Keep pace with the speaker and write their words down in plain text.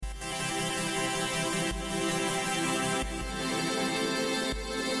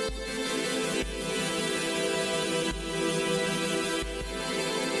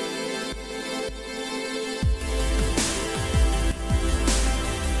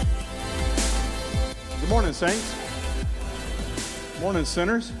Morning, saints. Morning,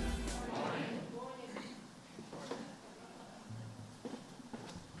 sinners.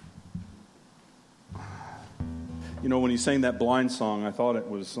 You know, when he sang that blind song, I thought it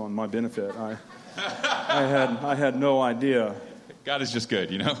was on my benefit. I had no idea. God is just good,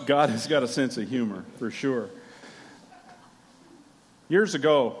 you know? God has got a sense of humor, for sure. Years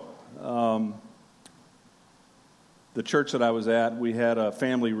ago, the church that I was at, we had a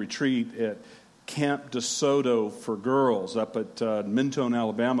family retreat at Camp DeSoto for girls up at Mentone,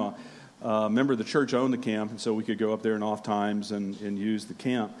 Alabama. A member of the church owned the camp, and so we could go up there in off times and use the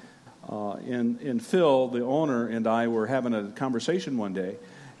camp. And Phil, the owner, and I were having a conversation one day,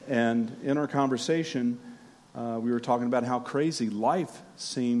 and in our conversation, we were talking about how crazy life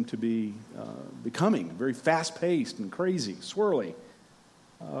seemed to be becoming, very fast-paced and crazy, swirly.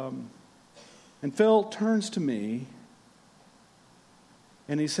 And Phil turns to me,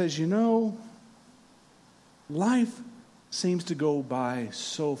 and he says, you know, life seems to go by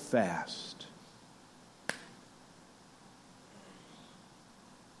so fast.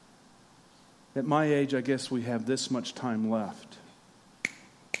 At my age, I guess we have this much time left.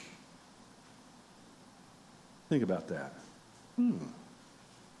 Think about that.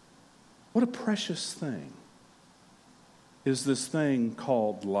 What a precious thing is this thing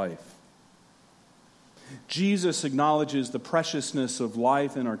called life. Jesus acknowledges the preciousness of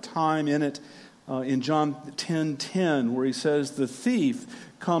life and our time in it in John 10:10, where he says, the thief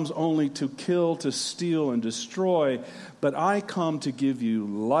comes only to kill, to steal, and destroy, but I come to give you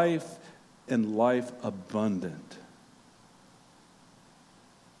life and life abundant.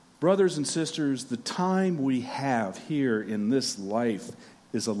 Brothers and sisters, the time we have here in this life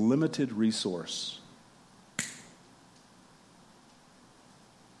is a limited resource.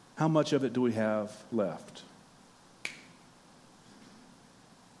 How much of it do we have left?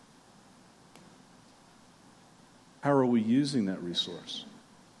 How are we using that resource?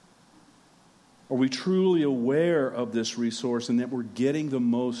 Are we truly aware of this resource and that we're getting the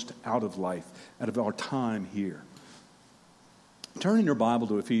most out of life, out of our time here? Turn in your Bible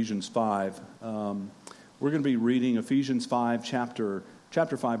to Ephesians 5. We're going to be reading Ephesians 5, chapter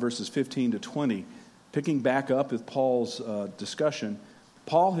 5, verses 15 to 20. Picking back up with Paul's discussion,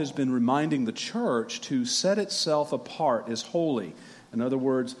 Paul has been reminding the church to set itself apart as holy. In other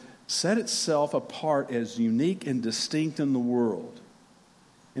words, set itself apart as unique and distinct in the world.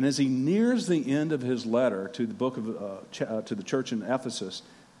 And as he nears the end of his letter to the book of to the church in Ephesus,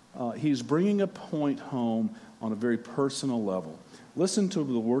 he's bringing a point home on a very personal level. Listen to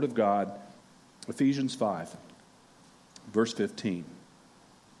the word of God, Ephesians 5, verse 15.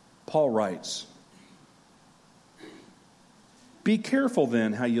 Paul writes, "Be careful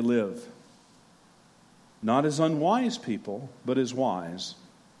then how you live, not as unwise people, but as wise,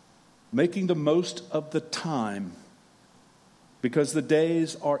 making the most of the time, because the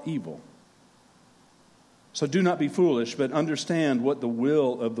days are evil. So do not be foolish, but understand what the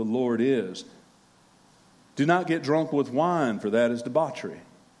will of the Lord is. Do not get drunk with wine, for that is debauchery,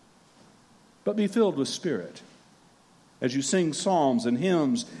 but be filled with Spirit, as you sing psalms and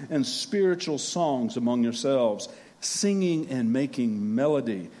hymns and spiritual songs among yourselves, singing and making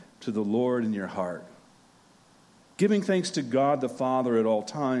melody to the Lord in your heart, giving thanks to God the Father at all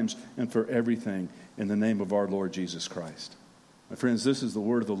times and for everything in the name of our Lord Jesus Christ." My friends, this is the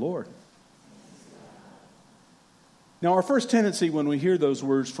word of the Lord. Now, our first tendency when we hear those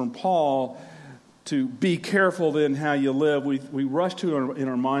words from Paul to be careful then how you live, we rush to in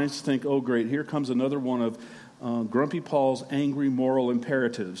our minds to think, oh great, here comes another one of Grumpy Paul's angry moral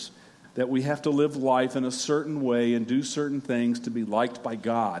imperatives, that we have to live life in a certain way and do certain things to be liked by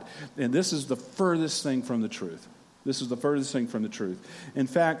God. And this is the furthest thing from the truth. This is the furthest thing from the truth. In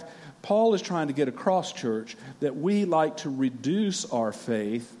fact, Paul is trying to get across, church, that we like to reduce our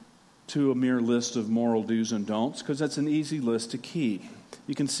faith to a mere list of moral do's and don'ts, because that's an easy list to keep.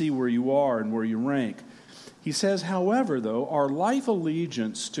 You can see where you are and where you rank. He says, however, though, our life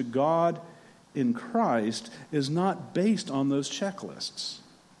allegiance to God in Christ is not based on those checklists.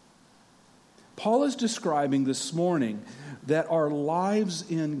 Paul is describing this morning that our lives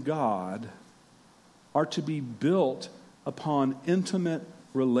in God are to be built upon intimate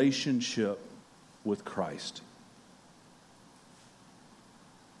relationship with Christ.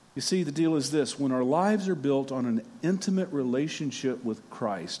 You see, the deal is this: when our lives are built on an intimate relationship with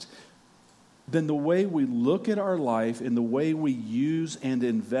Christ, then the way we look at our life and the way we use and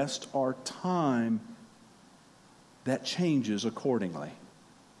invest our time, that changes accordingly.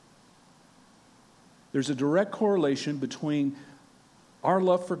 There's a direct correlation between our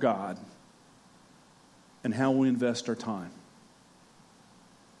love for God and how we invest our time.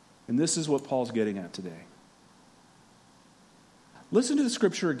 And this is what Paul's getting at today. Listen to the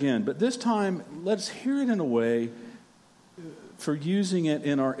scripture again, but this time let's hear it in a way for using it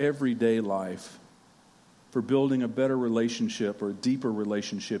in our everyday life, for building a better relationship or a deeper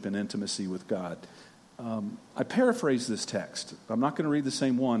relationship and intimacy with God. I paraphrase this text. I'm not going to read the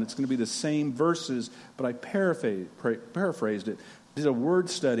same one. It's going to be the same verses, but I paraphrased it. Did a word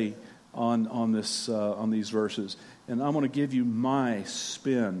study on these verses, and I'm going to give you my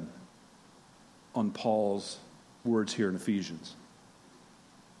spin on Paul's words here in Ephesians.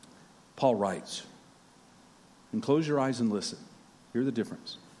 Paul writes, and close your eyes and listen. Hear the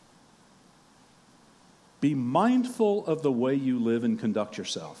difference. Be mindful of the way you live and conduct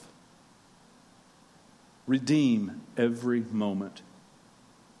yourself. Redeem every moment,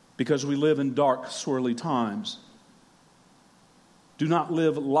 because we live in dark, swirly times. Do not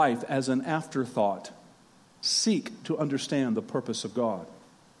live life as an afterthought. Seek to understand the purpose of God.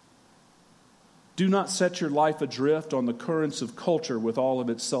 Do not set your life adrift on the currents of culture with all of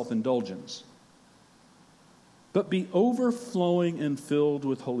its self-indulgence, but be overflowing and filled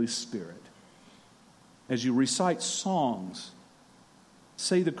with Holy Spirit. As you recite songs,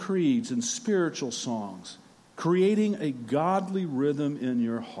 say the creeds and spiritual songs, creating a godly rhythm in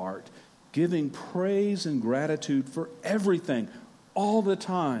your heart, giving praise and gratitude for everything, all the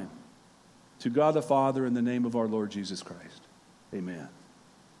time, to God the Father in the name of our Lord Jesus Christ. Amen.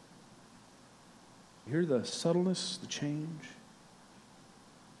 You hear the subtleness, the change?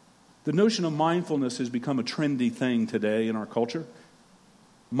 The notion of mindfulness has become a trendy thing today in our culture.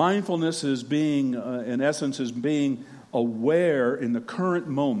 Mindfulness is being, in essence, is being aware in the current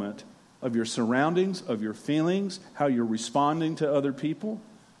moment of your surroundings, of your feelings, how you're responding to other people.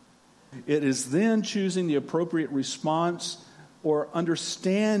 It is then choosing the appropriate response or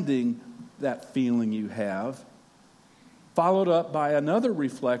understanding that feeling you have, followed up by another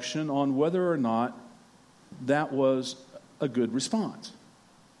reflection on whether or not that was a good response.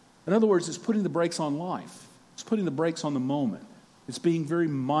 In other words, it's putting the brakes on life. It's putting the brakes on the moment. It's being very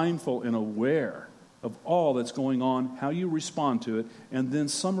mindful and aware of all that's going on, how you respond to it, and then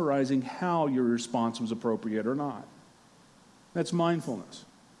summarizing how your response was appropriate or not. That's mindfulness.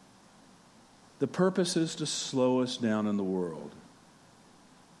 The purpose is to slow us down in the world.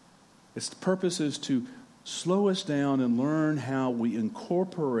 The purpose is to slow us down and learn how we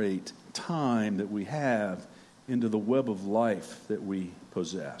incorporate time that we have into the web of life that we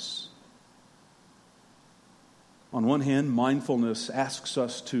possess. On one hand, mindfulness asks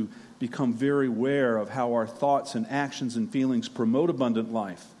us to become very aware of how our thoughts and actions and feelings promote abundant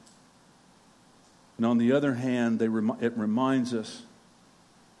life. And on the other hand, it reminds us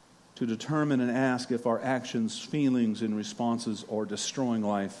to determine and ask if our actions, feelings, and responses are destroying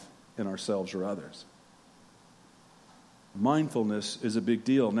life in ourselves or others. Mindfulness is a big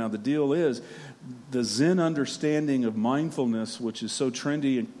deal. Now, the deal is the Zen understanding of mindfulness, which is so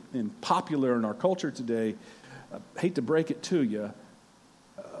trendy and popular in our culture today. I hate to break it to you,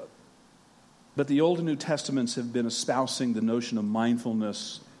 but the Old and New Testaments have been espousing the notion of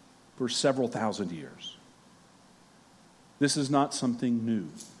mindfulness for several thousand years. This is not something new.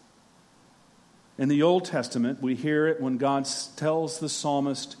 In the Old Testament, we hear it when God tells the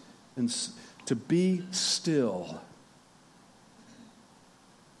psalmist to be still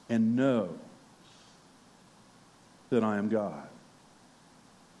and know that I am God.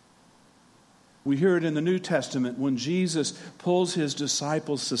 We hear it in the New Testament when Jesus pulls his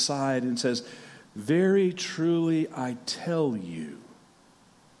disciples aside and says, "Very truly I tell you."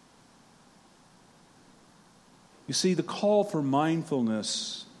 You see, the call for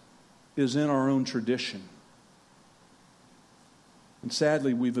mindfulness is in our own tradition. And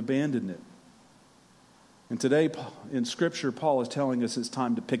sadly, we've abandoned it. And today, in Scripture, Paul is telling us it's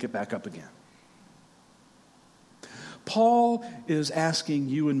time to pick it back up again. Paul is asking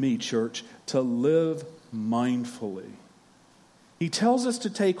you and me, church, to live mindfully. He tells us to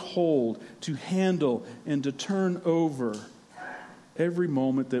take hold, to handle, and to turn over every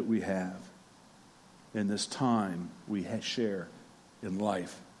moment that we have in this time we share in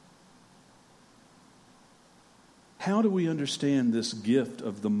life. How do we understand this gift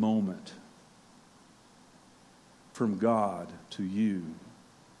of the moment from God to you,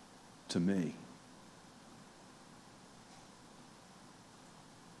 to me?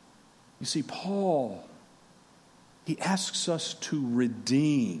 You see, Paul, he asks us to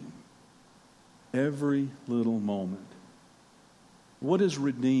redeem every little moment. What does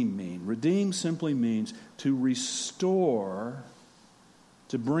redeem mean? Redeem simply means to restore,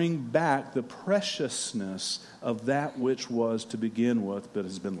 to bring back the preciousness of that which was to begin with but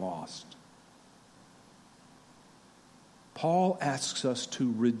has been lost. Paul asks us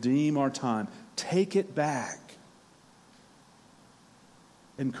to redeem our time. Take it back.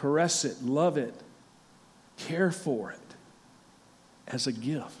 And caress it, love it, care for it as a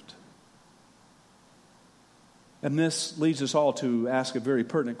gift. And this leads us all to ask a very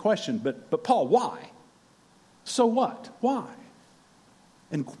pertinent question, but Paul, why? So what? Why?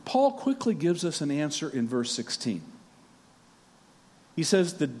 And Paul quickly gives us an answer in verse 16. He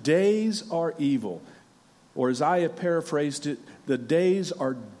says, the days are evil. Or as I have paraphrased it, the days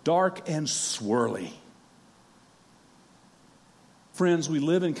are dark and swirly. Friends, we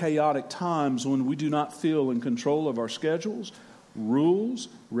live in chaotic times when we do not feel in control of our schedules, rules,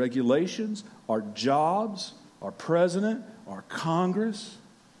 regulations, our jobs, our president, our Congress,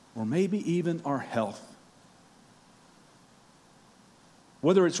 or maybe even our health.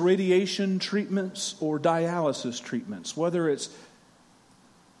 Whether it's radiation treatments or dialysis treatments, whether it's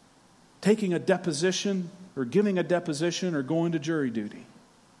taking a deposition or giving a deposition or going to jury duty.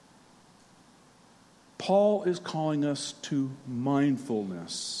 Paul is calling us to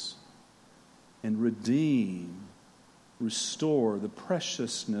mindfulness and restore the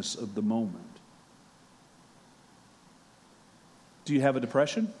preciousness of the moment. Do you have a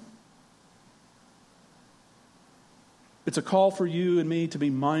depression? It's a call for you and me to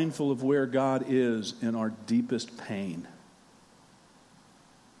be mindful of where God is in our deepest pain.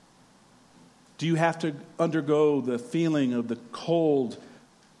 Do you have to undergo the feeling of the cold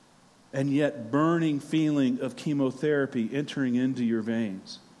and yet burning feeling of chemotherapy entering into your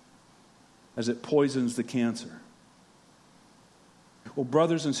veins as it poisons the cancer? Well,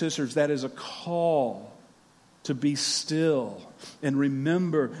 brothers and sisters, that is a call to be still and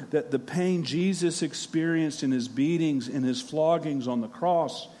remember that the pain Jesus experienced in his beatings, in his floggings on the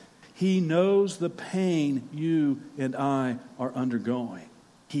cross, he knows the pain you and I are undergoing.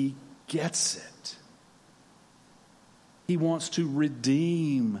 He gets it. He wants to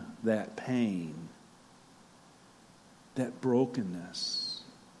redeem that pain, that brokenness.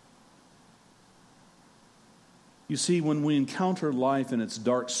 You see, when we encounter life in its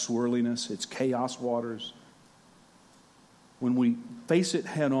dark swirliness, its chaos waters, when we face it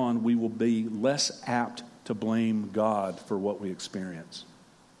head on, we will be less apt to blame God for what we experience.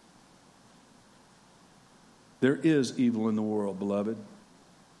 There is evil in the world, beloved.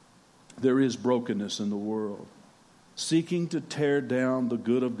 There is brokenness in the world, seeking to tear down the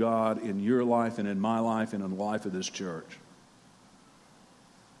good of God in your life and in my life and in the life of this church.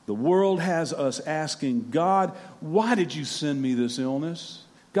 The world has us asking, God, why did you send me this illness?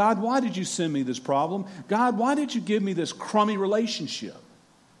 God, why did you send me this problem? God, why did you give me this crummy relationship?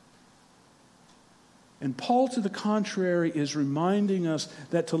 And Paul, to the contrary, is reminding us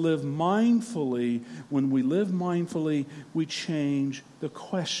that to live mindfully, when we live mindfully, we change the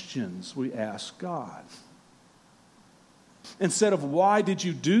questions we ask God. Instead of, why did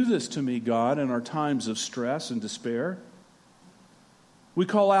you do this to me, God, in our times of stress and despair, we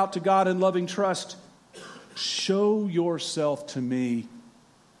call out to God in loving trust, show yourself to me.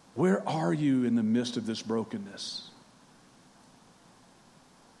 Where are you in the midst of this brokenness?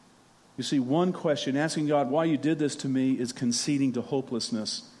 You see, one question, asking God why you did this to me, is conceding to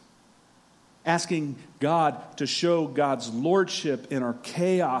hopelessness. Asking God to show God's lordship in our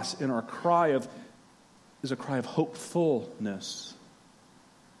chaos, in our is a cry of hopefulness.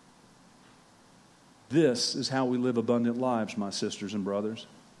 This is how we live abundant lives, my sisters and brothers.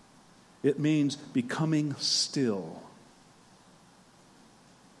 It means becoming still.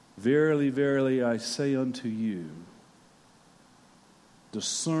 Verily, verily, I say unto you,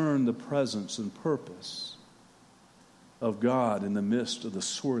 discern the presence and purpose of God in the midst of the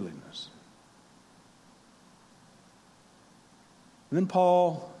swirliness. And then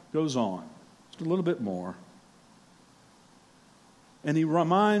Paul goes on, just a little bit more. And he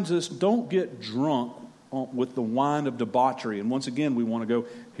reminds us, don't get drunk with the wine of debauchery. And once again, we want to go,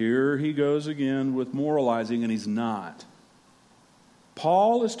 here he goes again with moralizing, and he's not.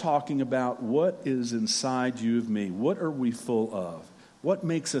 Paul is talking about what is inside you of me. What are we full of? What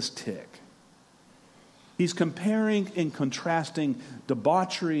makes us tick? He's comparing and contrasting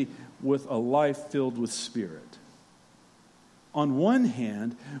debauchery with a life filled with spirit. On one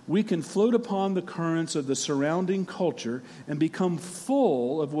hand, we can float upon the currents of the surrounding culture and become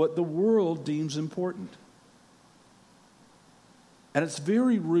full of what the world deems important. At its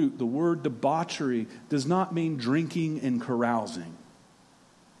very root, the word debauchery does not mean drinking and carousing.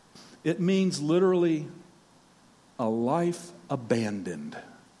 It means literally a life abandoned.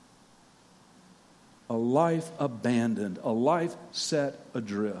 A life abandoned. A life set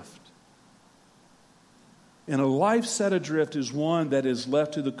adrift. And a life set adrift is one that is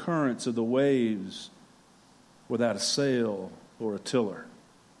left to the currents of the waves without a sail or a tiller.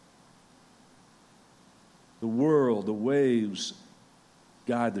 The world, the waves,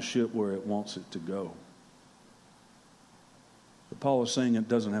 guide the ship where it wants it to go. But Paul is saying it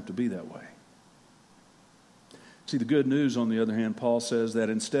doesn't have to be that way. See, the good news, on the other hand, Paul says that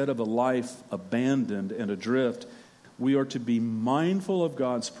instead of a life abandoned and adrift, we are to be mindful of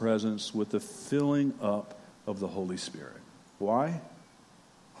God's presence with the filling up of the Holy Spirit. Why?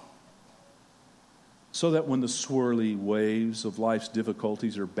 So that when the swirly waves of life's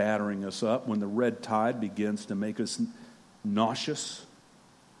difficulties are battering us up, when the red tide begins to make us nauseous,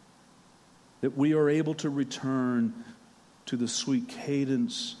 that we are able to return to the sweet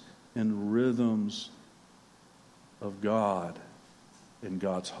cadence and rhythms of God in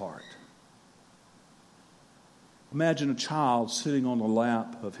God's heart. Imagine a child sitting on the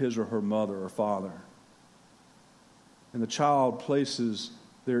lap of his or her mother or father, and the child places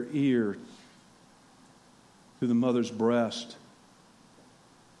their ear to the mother's breast,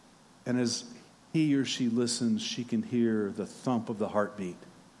 and as he or she listens, she can hear the thump of the heartbeat.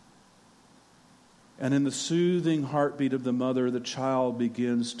 And in the soothing heartbeat of the mother, the child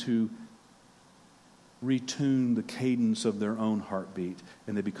begins to retune the cadence of their own heartbeat,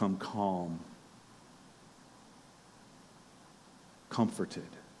 and they become calm, comforted.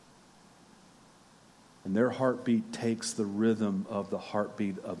 And their heartbeat takes the rhythm of the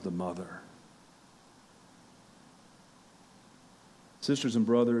heartbeat of the mother. Sisters and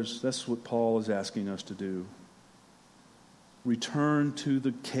brothers, that's what Paul is asking us to do. Return to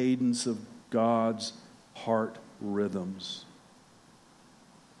the cadence of God's heart rhythms.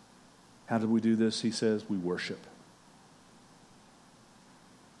 How do we do this? He says we worship.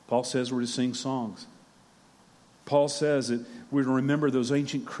 Paul says we're to sing songs. Paul says that we're to remember those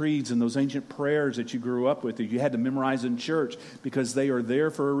ancient creeds and those ancient prayers that you grew up with, that you had to memorize in church, because they are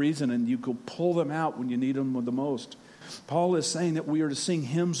there for a reason and you can pull them out when you need them the most. Paul is saying that we are to sing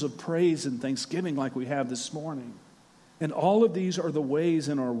hymns of praise and thanksgiving like we have this morning. And all of these are the ways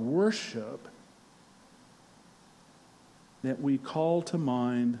in our worship that we call to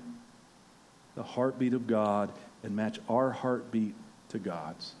mind the heartbeat of God and match our heartbeat to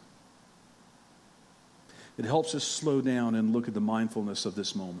God's. It helps us slow down and look at the mindfulness of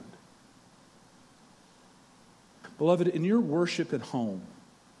this moment. Beloved, in your worship at home,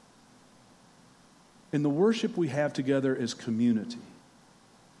 in the worship we have together as community,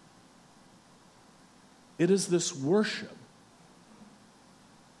 it is this worship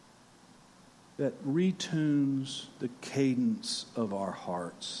that retunes the cadence of our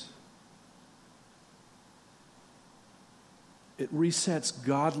hearts. It resets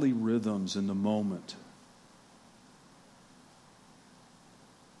godly rhythms in the moment.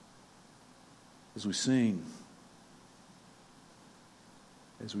 As we sing,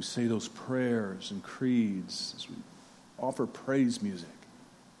 as we say those prayers and creeds, as we offer praise music,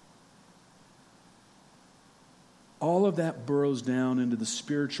 all of that burrows down into the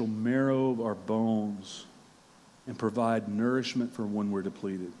spiritual marrow of our bones and provide nourishment for when we're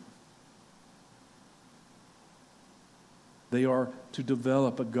depleted. They are to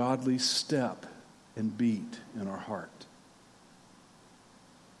develop a godly step and beat in our heart.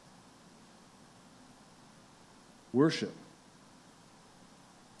 Worship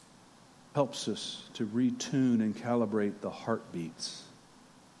helps us to retune and calibrate the heartbeats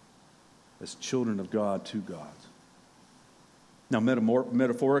as children of God to God. Now,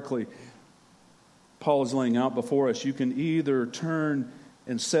 metaphorically, Paul is laying out before us, you can either turn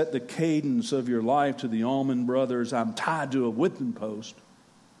and set the cadence of your life to the Allman Brothers, I'm tied to a whipping post,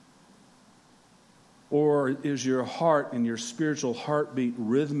 or is your heart and your spiritual heartbeat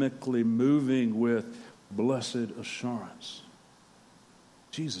rhythmically moving with blessed assurance?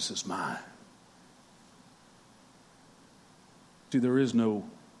 Jesus is mine. See, there is no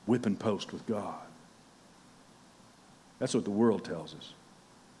whipping post with God. That's what the world tells us.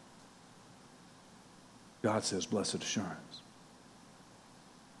 God says, blessed assurance.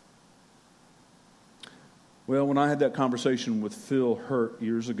 Well, when I had that conversation with Phil Hurt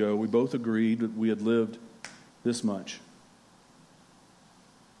years ago, we both agreed that we had lived this much.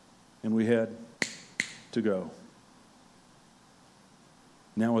 And we had to go.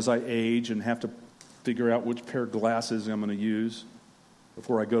 Now, as I age and have to figure out which pair of glasses I'm going to use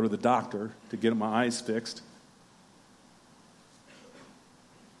before I go to the doctor to get my eyes fixed,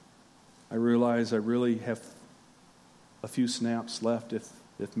 I realize I really have a few snaps left,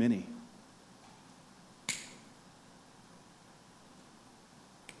 if many.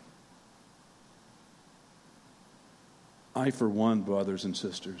 I, for one, brothers and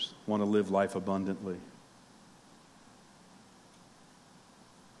sisters, want to live life abundantly.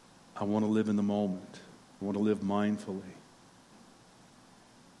 I want to live in the moment. I want to live mindfully.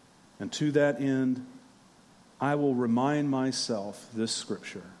 And to that end, I will remind myself this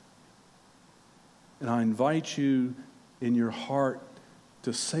scripture. And I invite you in your heart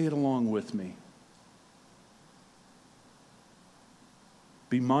to say it along with me.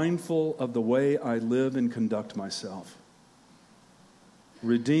 Be mindful of the way I live and conduct myself.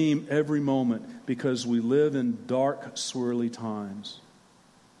 Redeem every moment, because we live in dark, swirly times.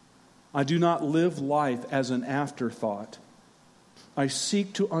 I do not live life as an afterthought. I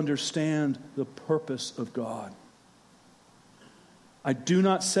seek to understand the purpose of God. I do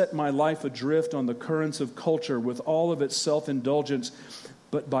not set my life adrift on the currents of culture with all of its self-indulgence,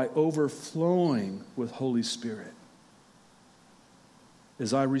 but by overflowing with Holy Spirit.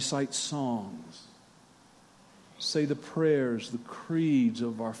 As I recite songs, say the prayers, the creeds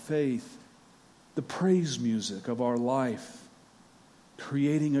of our faith, the praise music of our life,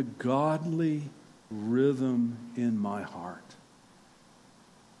 creating a godly rhythm in my heart.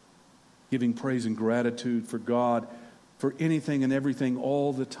 Giving praise and gratitude for God for anything and everything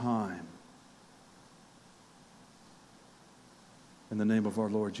all the time. In the name of our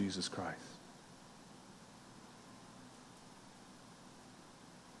Lord Jesus Christ.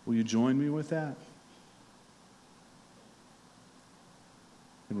 Will you join me with that?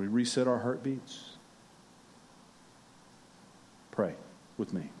 Can we reset our heartbeats? Pray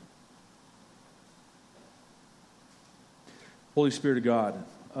with me. Holy Spirit of God,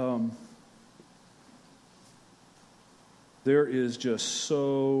 there is just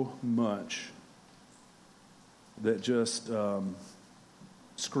so much that just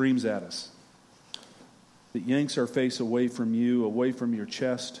screams at us, that yanks our face away from you, away from your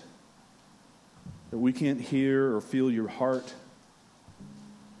chest, that we can't hear or feel your heart.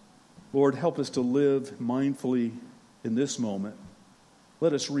 Lord, help us to live mindfully in this moment.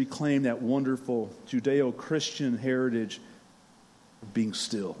 Let us reclaim that wonderful Judeo-Christian heritage of being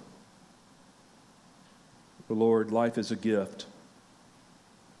still. For Lord, life is a gift,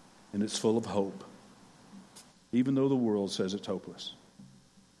 and it's full of hope, even though the world says it's hopeless.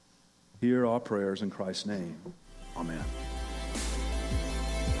 Hear our prayers in Christ's name. Amen.